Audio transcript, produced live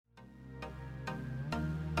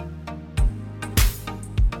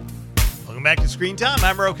Welcome back to Screen Time.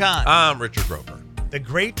 I'm Ro Khan. I'm Richard Roper. The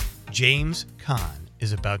great James Caan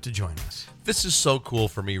is about to join us. This is so cool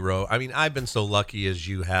for me, Ro. I mean, I've been so lucky as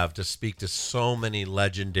you have to speak to so many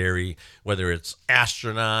legendary, whether it's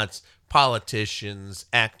astronauts, politicians,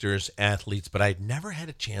 actors, athletes, but I'd never had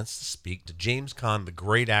a chance to speak to James Caan, the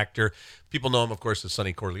great actor. People know him, of course, as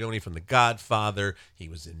Sonny Corleone from The Godfather. He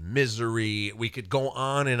was in Misery. We could go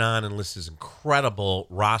on and list his incredible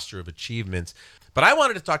roster of achievements. But I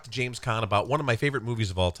wanted to talk to James Caan about one of my favorite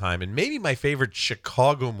movies of all time, and maybe my favorite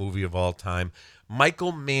Chicago movie of all time,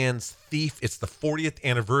 Michael Mann's Thief. It's the 40th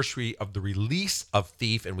anniversary of the release of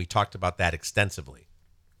Thief, and we talked about that extensively.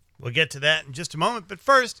 We'll get to that in just a moment, but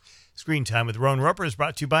first, Screen Time with Roan Roper is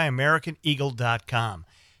brought to you by AmericanEagle.com.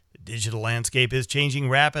 The digital landscape is changing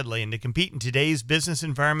rapidly, and to compete in today's business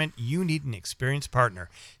environment, you need an experienced partner.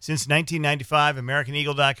 Since 1995,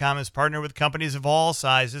 AmericanEagle.com has partnered with companies of all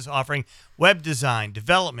sizes, offering web design,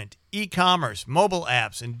 development, e-commerce, mobile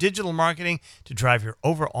apps, and digital marketing to drive your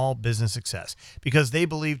overall business success, because they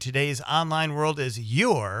believe today's online world is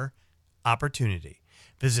your opportunity.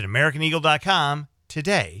 Visit AmericanEagle.com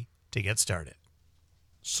today to get started.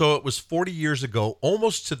 So it was 40 years ago,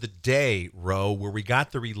 almost to the day, Ro, where we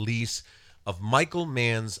got the release of Michael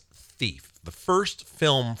Mann's Thief, the first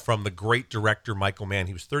film from the great director Michael Mann.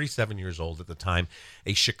 He was 37 years old at the time.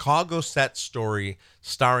 A Chicago set story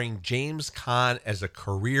starring James Caan as a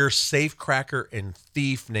career safecracker and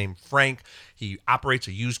thief named Frank. He operates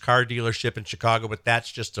a used car dealership in Chicago, but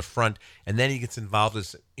that's just a front. And then he gets involved in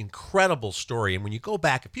this incredible story. And when you go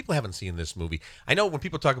back, if people haven't seen this movie, I know when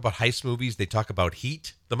people talk about heist movies, they talk about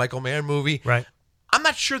Heat, the Michael Mann movie. Right. I'm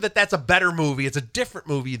not sure that that's a better movie. It's a different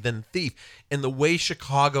movie than Thief. And the way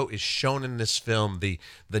Chicago is shown in this film, the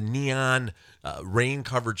neon,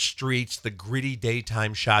 rain-covered streets, the gritty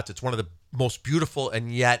daytime shots, it's one of the most beautiful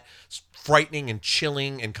and yet frightening and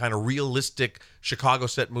chilling and kind of realistic Chicago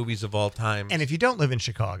set movies of all time. And if you don't live in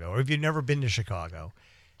Chicago, or if you've never been to Chicago,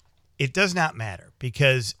 it does not matter,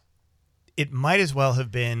 because it might as well have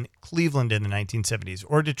been Cleveland in the 1970s,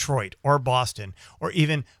 or Detroit, or Boston, or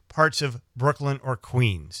even parts of Brooklyn or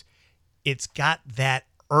Queens. It's got that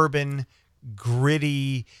urban,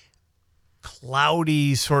 gritty,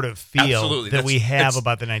 cloudy sort of feel that we have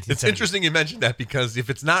about the 1970s. It's interesting you mentioned that, because if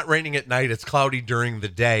it's not raining at night, it's cloudy during the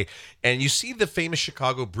day. And you see the famous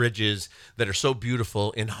Chicago bridges that are so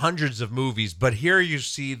beautiful in hundreds of movies, but here you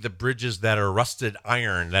see the bridges that are rusted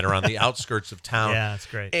iron that are on the outskirts of town. Yeah, that's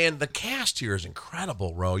great. And the cast here is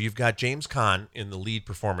incredible, Ro. You've got James Caan in the lead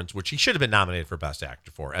performance, which he should have been nominated for Best Actor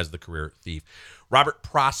for as the career thief. Robert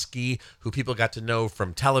Prosky, who people got to know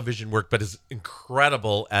from television work, but is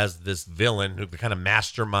incredible as this villain, who the kind of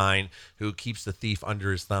mastermind who keeps the thief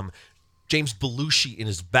under his thumb. James Belushi in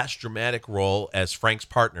his best dramatic role as Frank's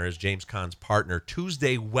partner, as James Caan's partner.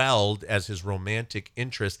 Tuesday Weld as his romantic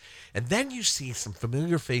interest. And then you see some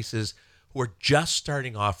familiar faces who are just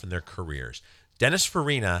starting off in their careers. Dennis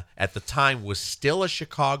Farina, at the time, was still a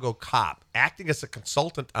Chicago cop, acting as a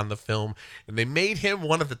consultant on the film, and they made him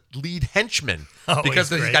one of the lead henchmen because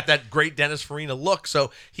he's got that great Dennis Farina look. So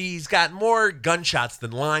he's got more gunshots than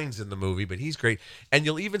lines in the movie, but he's great. And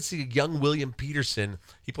you'll even see young William Peterson.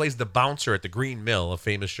 He plays the bouncer at the Green Mill, a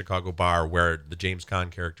famous Chicago bar where the James Caan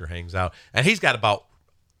character hangs out. And he's got about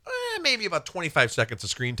maybe about 25 seconds of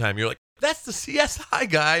screen time. You're like, that's the CSI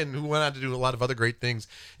guy, and who went on to do a lot of other great things,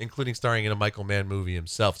 including starring in a Michael Mann movie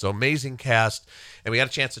himself. So amazing cast. And we got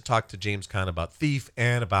a chance to talk to James Caan about Thief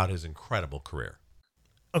and about his incredible career.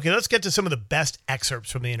 Okay, let's get to some of the best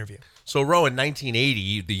excerpts from the interview. So, Ro, in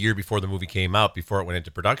 1980, the year before the movie came out, before it went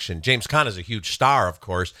into production, James Caan is a huge star, of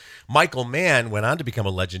course. Michael Mann went on to become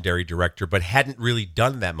a legendary director, but hadn't really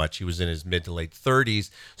done that much. He was in his mid to late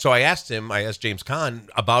 30s. So I asked James Caan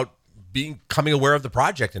about becoming aware of the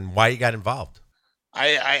project and why he got involved.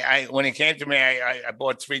 I when he came to me, I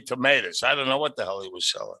bought 3 tomatoes. I don't know what the hell he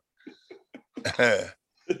was selling.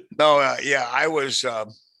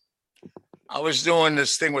 I was doing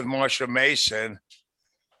this thing with Marsha Mason,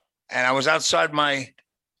 and I was outside my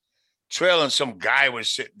trailer, and some guy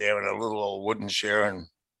was sitting there in a little old wooden chair and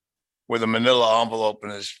with a manila envelope in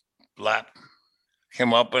his lap.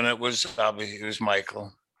 Came up, and it was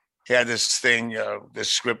Michael. He had this thing, this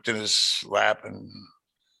script in his lap, and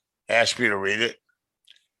asked me to read it.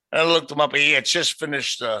 And I looked him up. He had just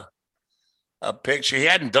finished a picture. He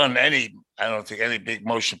hadn't done any big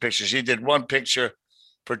motion pictures. He did one picture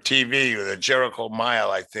for TV with a Jericho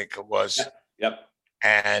Mile, I think it was. Yep.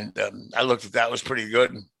 And I looked at that. It was pretty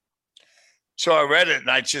good. So I read it, and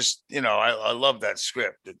I just, I love that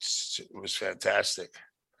script. It was fantastic.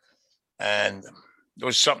 And there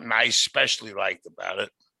was something I especially liked about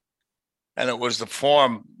it. And it was the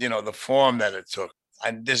form that it took.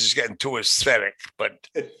 And this is getting too aesthetic, but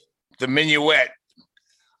the minuet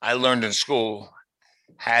I learned in school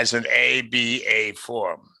has an ABA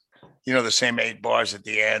form. The same 8 bars at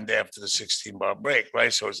the end after the 16-bar break,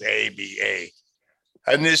 right? So it's ABA.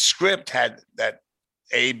 And this script had that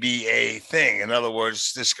ABA thing. In other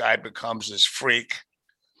words, this guy becomes this freak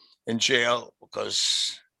in jail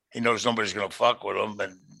because he knows nobody's going to fuck with him.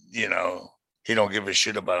 And, he don't give a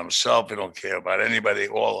shit about himself. He don't care about anybody,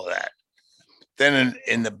 all of that. Then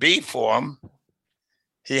in the B form,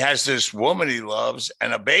 he has this woman he loves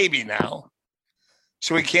and a baby now.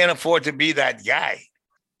 So he can't afford to be that guy.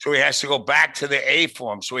 So he has to go back to the A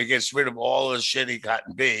form. So he gets rid of all the shit he got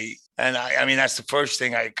in B. And I mean, that's the first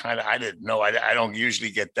thing I didn't know. I don't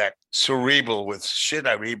usually get that cerebral with shit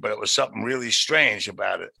I read, but it was something really strange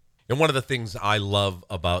about it. And one of the things I love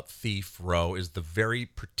about Thief, Ro, is the very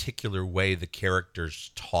particular way the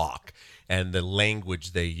characters talk and the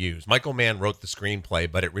language they use. Michael Mann wrote the screenplay,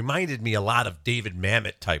 but it reminded me a lot of David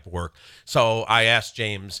Mamet type work. So I asked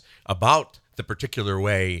James about the particular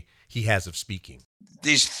way he has of speaking.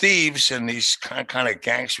 These thieves and these kind of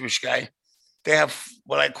gangsterish guy, they have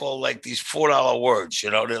what I call like these $4 words,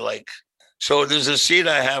 they're like, so there's a scene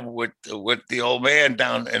I have with the old man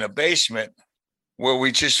down in a basement where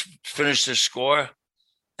we just finished the score.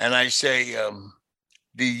 And I say,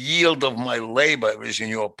 the yield of my labor is in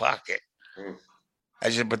your pocket.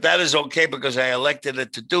 I said, but that is okay because I elected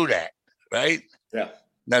it to do that, right? Yeah.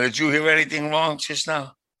 Now, did you hear anything wrong just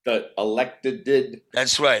now? The elected did.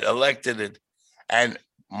 That's right, elected it. And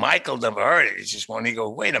Michael never heard it. He just wanted to go,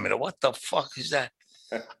 wait a minute, what the fuck is that?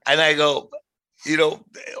 And I go,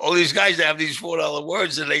 all these guys that have these $4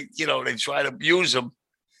 words and they try to use them.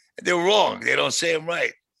 They're wrong. They don't say them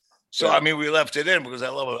right. So, Yeah. I mean, we left it in because I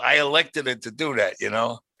love it. I elected it to do that,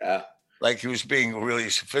 Yeah. like he was being really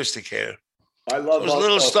sophisticated. I love It was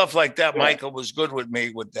little also- stuff like that. Yeah. Michael was good with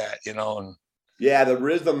me with that, and Yeah, the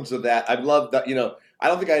rhythms of that. I love that. I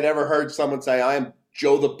don't think I'd ever heard someone say, I am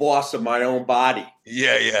Joe the boss of my own body.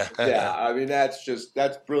 yeah. Yeah, I mean, that's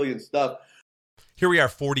brilliant stuff. Here we are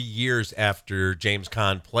 40 years after James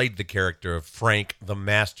Caan played the character of Frank, the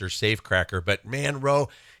master safecracker. But man, Ro,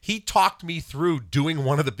 he talked me through doing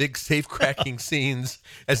one of the big safecracking scenes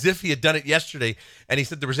as if he had done it yesterday. And he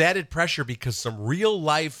said there was added pressure because some real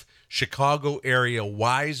life Chicago area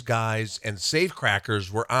wise guys and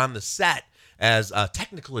safecrackers were on the set as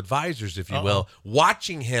technical advisors, if you will,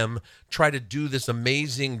 watching him try to do this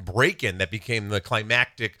amazing break-in that became the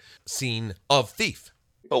climactic scene of Thief.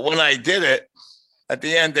 But when I did it, at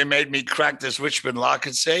the end, they made me crack this Richmond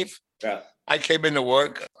lock-and safe. Yeah. I came into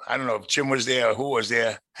work. I don't know if Jim was there or who was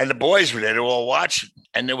there. And the boys were there. They were all watching.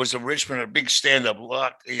 And there was a big stand-up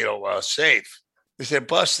lock, safe. They said,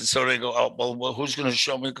 busted. So they go, oh, well, who's going to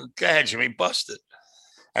show me? Go ahead, Jimmy, busted.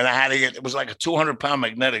 And I had to it was like a 200-pound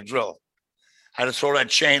magnetic drill. I had to throw that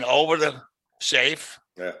chain over the safe,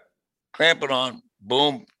 Yeah. clamp it on,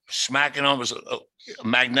 boom, smack it on. It was a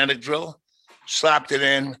magnetic drill, slapped it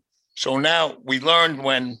in. So now we learned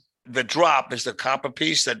when the drop is the copper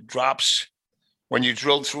piece that drops when you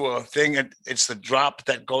drill through a thing, it's the drop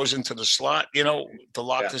that goes into the slot, to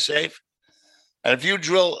lock the safe. And if you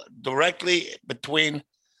drill directly between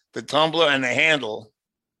the tumbler and the handle,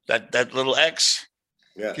 that little X,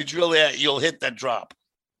 if you drill there, you'll hit that drop.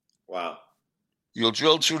 Wow. You'll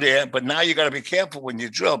drill through there, but now you got to be careful when you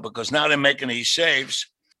drill because now they're making these saves.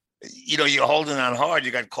 You're holding on hard.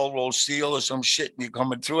 You got cold rolled steel or some shit, and you're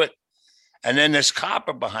coming through it. And then there's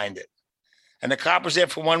copper behind it. And the copper's there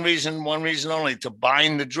for one reason only, to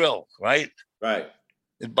bind the drill, right? Right.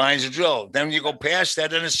 It binds the drill. Then you go past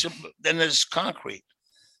that, then there's concrete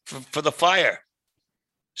for the fire.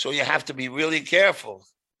 So you have to be really careful.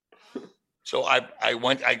 So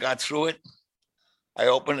I got through it. I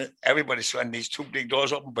opened it. Everybody saw these two big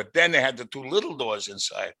doors open, but then they had the two little doors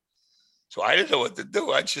inside. So I didn't know what to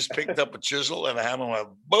do. I just picked up a chisel and a hammer and went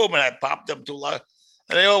boom, and I popped them too loud.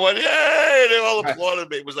 And they all went, yay! They all applauded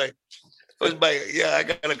me. It was I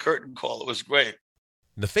got a curtain call. It was great.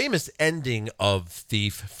 The famous ending of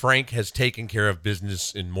Thief, Frank has taken care of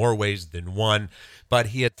business in more ways than one, but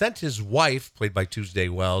he had sent his wife, played by Tuesday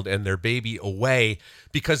Weld, and their baby away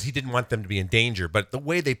because he didn't want them to be in danger. But the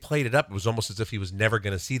way they played it up, it was almost as if he was never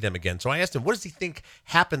going to see them again. So I asked him, what does he think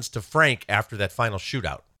happens to Frank after that final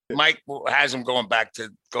shootout? Mike has him go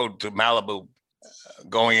to Malibu,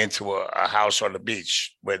 going into a house on the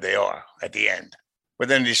beach where they are at the end, but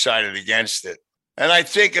then decided against it. And I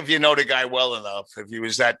think if you know the guy well enough, if he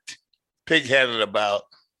was that pig-headed about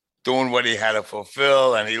doing what he had to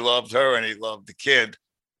fulfill and he loved her and he loved the kid,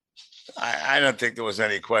 I don't think there was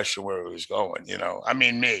any question where he was going, I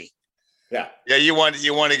mean, me. Yeah. Yeah, you want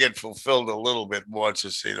to get fulfilled a little bit more to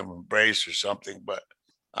see them embrace or something. But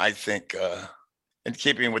I think in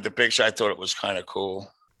keeping with the picture, I thought it was kind of cool.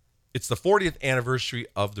 It's the 40th anniversary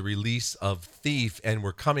of the release of Thief, and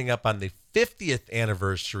we're coming up on the 50th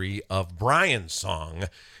anniversary of Brian's Song,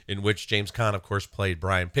 in which James Caan, of course, played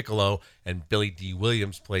Brian Piccolo and Billy D.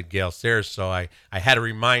 Williams played Gale Sayers. So I had to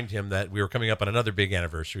remind him that we were coming up on another big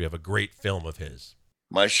anniversary of a great film of his.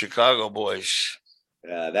 My Chicago boys.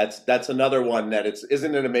 Yeah, that's another one that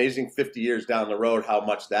isn't it amazing 50 years down the road how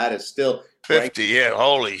much that is still 50, yeah,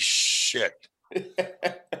 holy shit.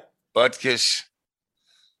 Butkus,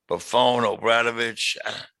 Buffon, Obradovich.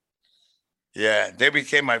 Yeah, they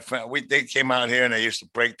became my friend. They came out here and they used to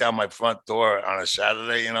break down my front door on a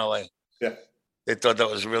Saturday, Yeah. They thought that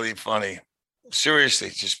was really funny. Seriously,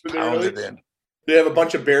 just Did they pounded really? in. They have a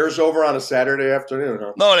bunch of Bears over on a Saturday afternoon,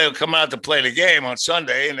 huh? No, they would come out to play the game on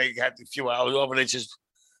Sunday and they had a few hours over. They just,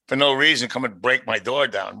 for no reason, come and break my door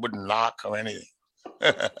down. Wouldn't knock or anything.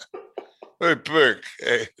 Hey, Burke.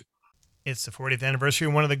 Hey. It's the 40th anniversary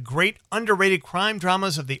of one of the great underrated crime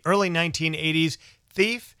dramas of the early 1980s,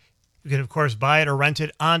 Thief. You can, of course, buy it or rent it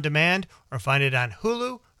on demand or find it on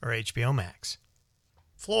Hulu or HBO Max.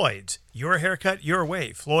 Floyd's, your haircut, your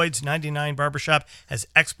way. Floyd's 99 Barbershop has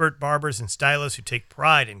expert barbers and stylists who take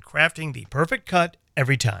pride in crafting the perfect cut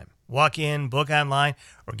every time. Walk in, book online,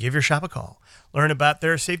 or give your shop a call. Learn about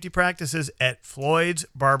their safety practices at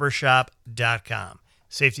floydsbarbershop.com.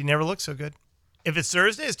 Safety never looks so good. If it's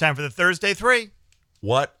Thursday, it's time for the Thursday 3.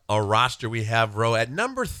 What a roster we have, Ro. At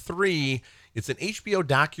number 3, it's an HBO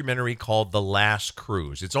documentary called The Last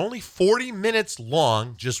Cruise. It's only 40 minutes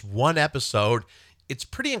long, just one episode. It's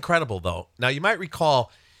pretty incredible, though. Now, you might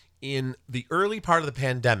recall in the early part of the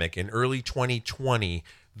pandemic, in early 2020,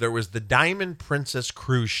 there was the Diamond Princess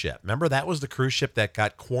cruise ship. Remember, that was the cruise ship that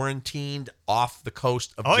got quarantined off the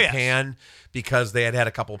coast of Japan because they had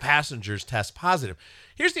a couple passengers test positive.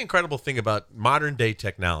 Here's the incredible thing about modern day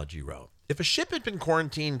technology, Ro. If a ship had been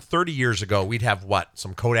quarantined 30 years ago, we'd have what?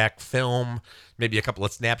 Some Kodak film, maybe a couple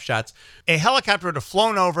of snapshots. A helicopter would have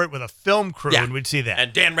flown over it with a film crew, and we'd see that.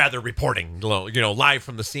 And Dan Rather reporting, live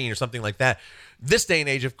from the scene or something like that. This day and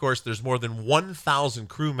age, of course, there's more than 1,000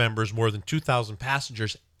 crew members, more than 2,000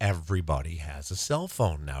 passengers. Everybody has a cell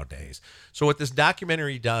phone nowadays. So what this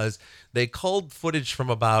documentary does, they culled footage from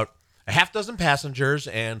about a half dozen passengers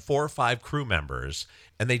and 4 or 5 crew members,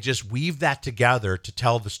 and they just weave that together to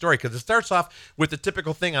tell the story. Because it starts off with the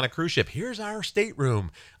typical thing on a cruise ship. Here's our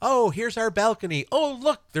stateroom. Oh, here's our balcony. Oh,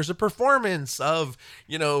 look, there's a performance of,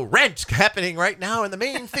 Rent happening right now in the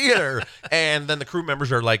main theater. And then the crew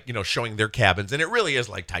members are showing their cabins. And it really is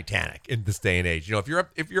like Titanic in this day and age. If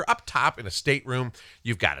you're up top in a stateroom,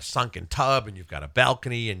 you've got a sunken tub and you've got a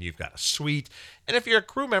balcony and you've got a suite. And if you're a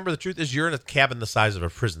crew member, the truth is you're in a cabin the size of a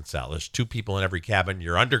prison cell. There's 2 people in every cabin.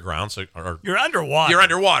 You're underground, or you're underwater. You're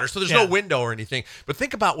underwater, so there's no window or anything. But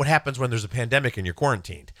think about what happens when there's a pandemic and you're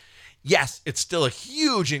quarantined. Yes, it's still a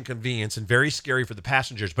huge inconvenience and very scary for the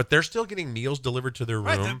passengers, but they're still getting meals delivered to their room.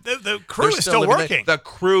 Right, the crew is still working. The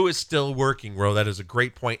crew is still working, Ro. That is a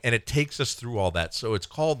great point, and it takes us through all that. So it's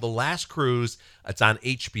called The Last Cruise. It's on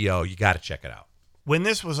HBO. You got to check it out. When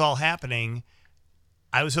this was all happening,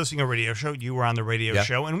 I was hosting a radio show. You were on the radio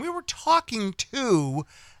show, and we were talking to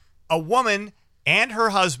a woman and her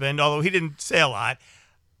husband, although he didn't say a lot,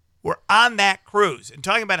 were on that cruise and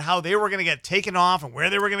talking about how they were going to get taken off and where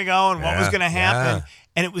they were going to go and what was going to happen. Yeah.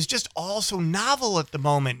 And it was just all so novel at the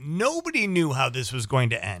moment. Nobody knew how this was going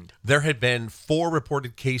to end. There had been 4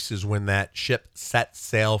 reported cases when that ship set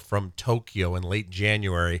sail from Tokyo in late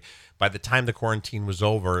January. By the time the quarantine was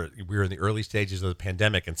over, we were in the early stages of the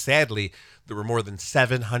pandemic. And sadly, there were more than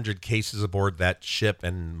 700 cases aboard that ship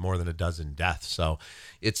and more than a dozen deaths. So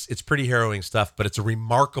it's pretty harrowing stuff, but it's a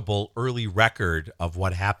remarkable early record of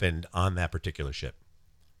what happened on that particular ship.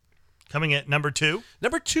 Coming at number 2.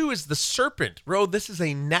 Number 2 is The Serpent. Ro, this is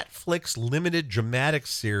a Netflix limited dramatic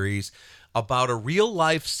series about a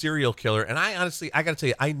real-life serial killer. And I got to tell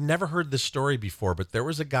you, I never heard this story before, but there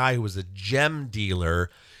was a guy who was a gem dealer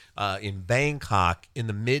in Bangkok in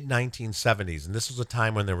the mid-1970s. And this was a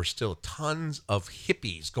time when there were still tons of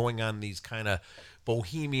hippies going on these kind of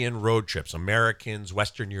bohemian road trips, Americans,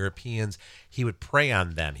 Western Europeans. He would prey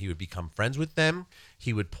on them. He would become friends with them.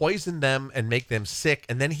 He would poison them and make them sick.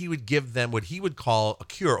 And then he would give them what he would call a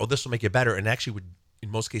cure. Oh, this will make you better. And actually would,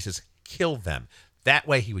 in most cases, kill them. That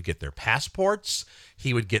way he would get their passports,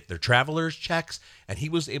 he would get their traveler's checks, and he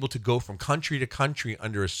was able to go from country to country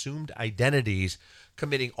under assumed identities,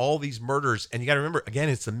 committing all these murders. And you got to remember, again,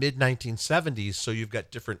 it's the mid-1970s, so you've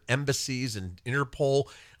got different embassies and Interpol.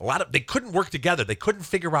 They couldn't work together. They couldn't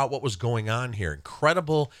figure out what was going on here.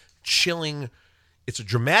 Incredible chilling. It's a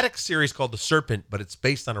dramatic series called The Serpent, but it's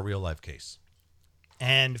based on a real life case.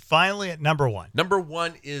 And finally, at number one. Number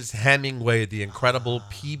one is Hemingway, the incredible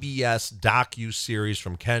PBS docu-series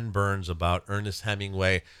from Ken Burns about Ernest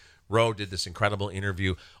Hemingway. Roe did this incredible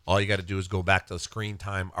interview. All you got to do is go back to the Screen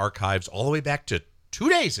Time archives all the way back to 2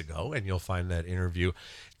 days ago, and you'll find that interview.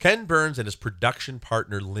 Ken Burns and his production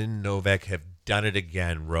partner, Lynn Novak, have done it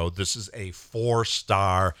again, Roe. This is a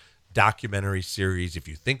 4-star documentary series. If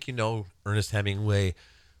you think you know Ernest Hemingway,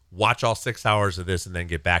 watch all 6 hours of this and then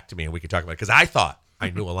get back to me, and we can talk about it. Because I thought I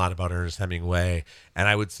knew a lot about Ernest Hemingway, and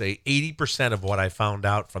I would say 80% of what I found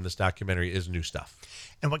out from this documentary is new stuff.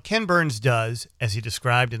 And what Ken Burns does, as he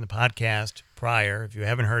described in the podcast prior, if you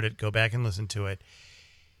haven't heard it, go back and listen to it.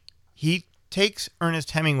 He takes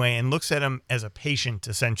Ernest Hemingway and looks at him as a patient,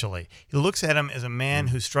 essentially. He looks at him as a man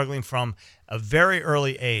who's struggling from a very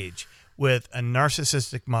early age with a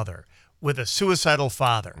narcissistic mother, with a suicidal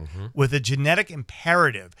father, with a genetic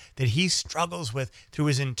imperative that he struggles with through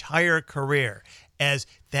his entire career, as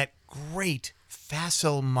that great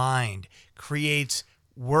facile mind creates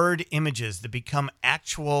word images that become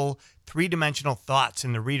actual three-dimensional thoughts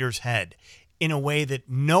in the reader's head in a way that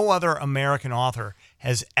no other American author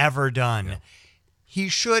has ever done. Yeah. He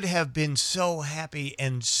should have been so happy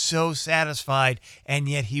and so satisfied, and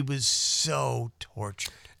yet he was so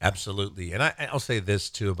tortured. Absolutely. And I'll say this,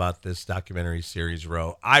 too, about this documentary series,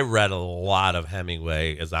 Roe. I read a lot of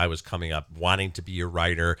Hemingway as I was coming up, wanting to be a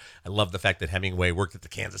writer. I love the fact that Hemingway worked at the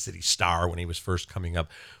Kansas City Star when he was first coming up.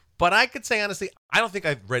 But I could say, honestly, I don't think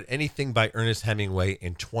I've read anything by Ernest Hemingway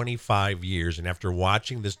in 25 years. And after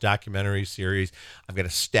watching this documentary series, I've got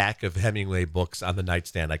a stack of Hemingway books on the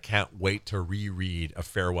nightstand. I can't wait to reread A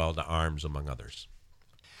Farewell to Arms, among others.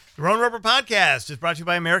 The Roan Roper Podcast is brought to you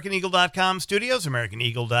by AmericanEagle.com Studios.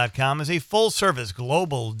 AmericanEagle.com is a full-service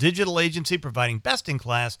global digital agency providing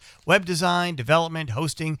best-in-class web design, development,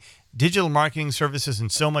 hosting, digital marketing services,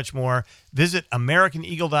 and so much more. Visit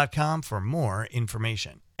AmericanEagle.com for more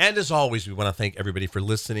information. And as always, we want to thank everybody for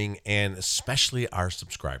listening, and especially our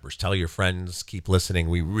subscribers. Tell your friends, keep listening.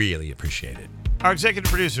 We really appreciate it. Our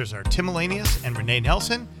executive producers are Tim Elanius and Renee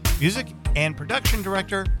Nelson. Music and production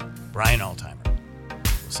director, Brian Altimer.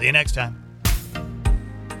 See you next time.